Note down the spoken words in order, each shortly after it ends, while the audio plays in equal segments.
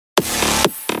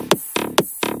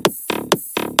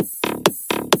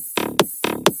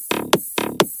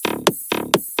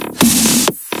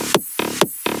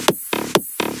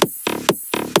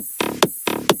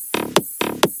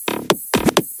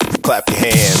clap your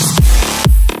hands.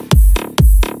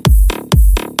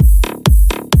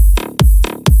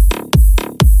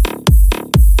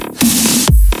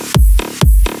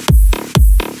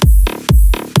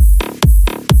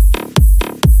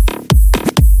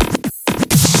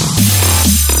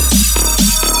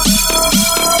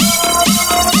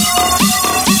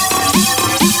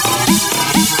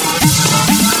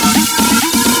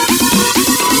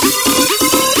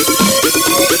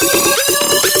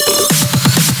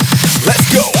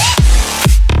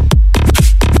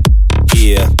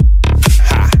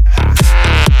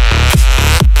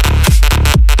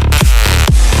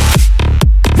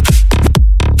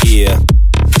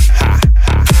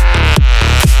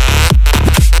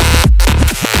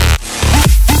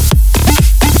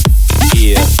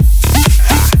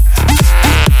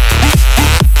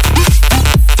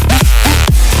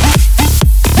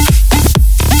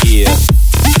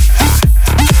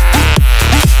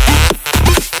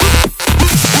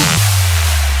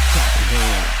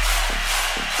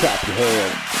 Clap your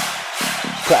hands,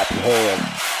 clap your hands,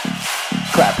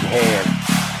 clap your hands,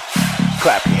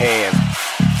 clap your hands,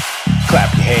 clap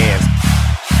your hands,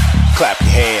 clap your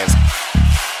hands,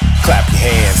 clap your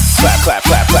hands, clap, clap,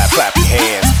 clap, clap, clap your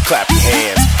hands, clap your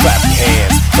hands, clap your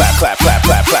hands, clap, clap, clap,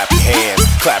 clap, clap your hands,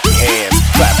 clap your hands,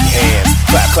 clap your hands,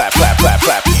 clap, clap, clap, clap,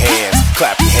 clap your hands,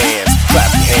 clap your hands,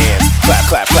 clap your hands, clap,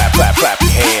 clap, clap, clap, clap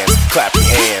your hands, clap your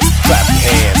hands, clap your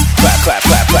hands, clap, clap,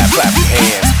 clap, clap, clap your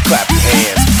hands, clap your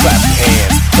hands, clap your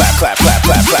hands, clap, clap, clap,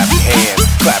 clap, clap your hands,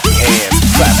 clap your hands,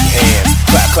 clap your hands,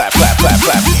 clap, clap, clap, clap,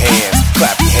 clap your hands,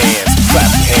 clap your hands, clap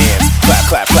your hands, clap,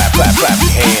 clap, clap, clap, clap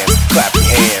your hands, clap your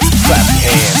hands, clap your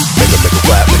hands, make a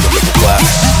clap, make a clap,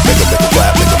 make a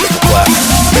clap, make a clap,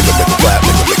 make a clap,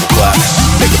 make a clap,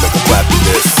 make a clap to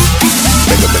this,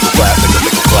 make a clap, make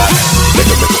a clap, make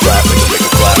a clap, make a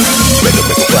clap, make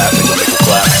a clap, make a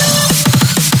clap.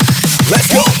 Let's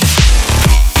go.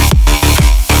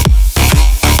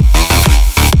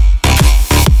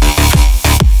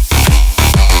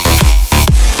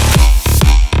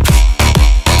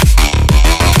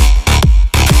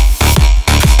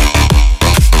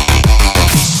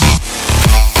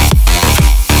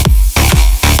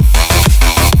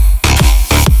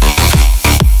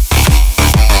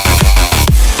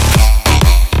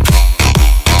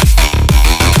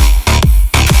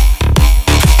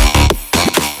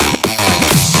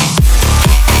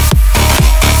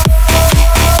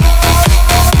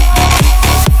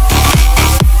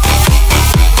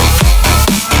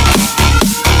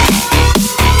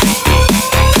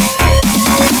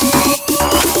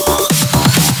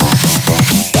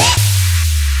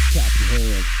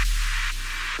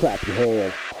 Clap your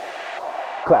hands,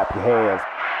 clap your hands,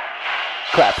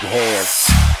 clap your hands,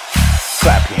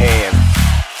 clap your hands,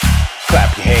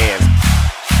 clap your hands,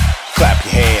 clap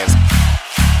your hands,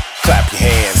 clap your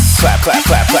hands, clap, clap,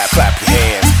 clap, clap, clap your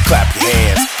hands, clap your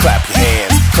hands, clap your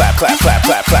hands, clap, clap, clap,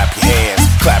 clap, clap your hands,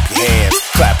 clap your hands,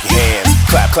 clap your hands,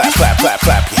 clap, clap, clap, clap,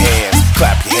 clap your hands,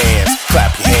 clap your hands,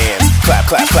 clap your hands, clap,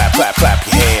 clap, clap, clap, clap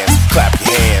your hands, clap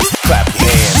your hands, clap your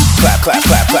hands, clap, clap,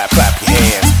 clap, clap, clap your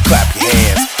hands, clap your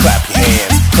hands, clap your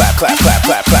hands, clap, clap, clap,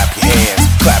 clap, clap your hands,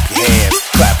 clap your hands,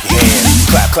 clap your hands,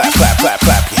 clap, clap, clap, clap,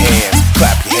 clap your hands,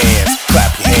 clap your hands,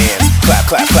 clap your hands, clap,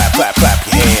 clap, clap, clap, clap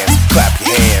your hands, clap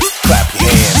your hands, clap your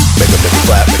hands, make a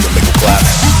clap, make a clap,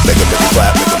 make a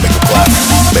clap, make a clap,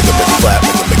 make a clap,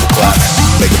 make a clap,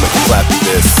 make a clap to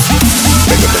this,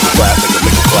 make a clap, make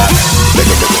a clap, make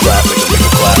a clap, make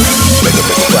a clap, make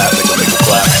a clap, make a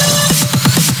clap.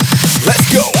 Let's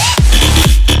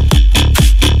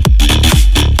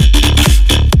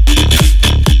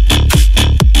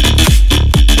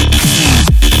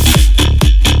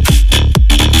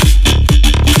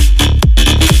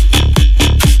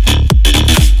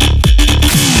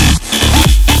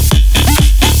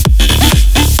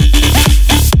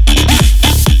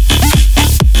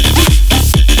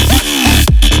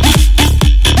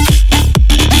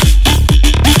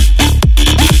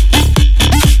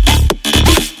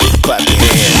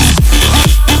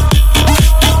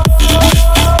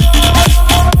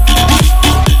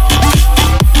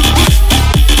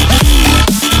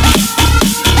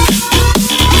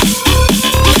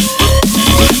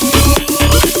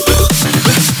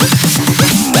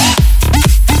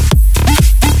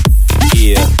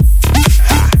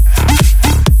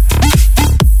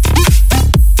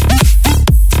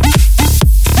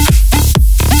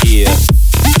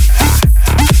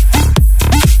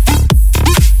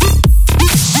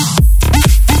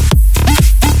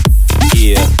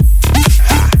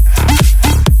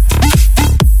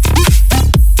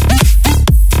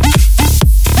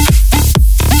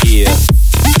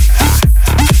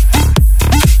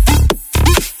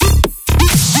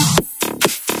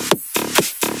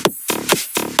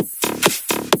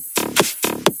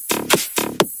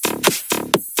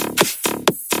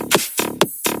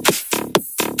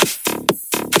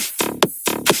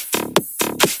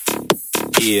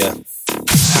Yeah.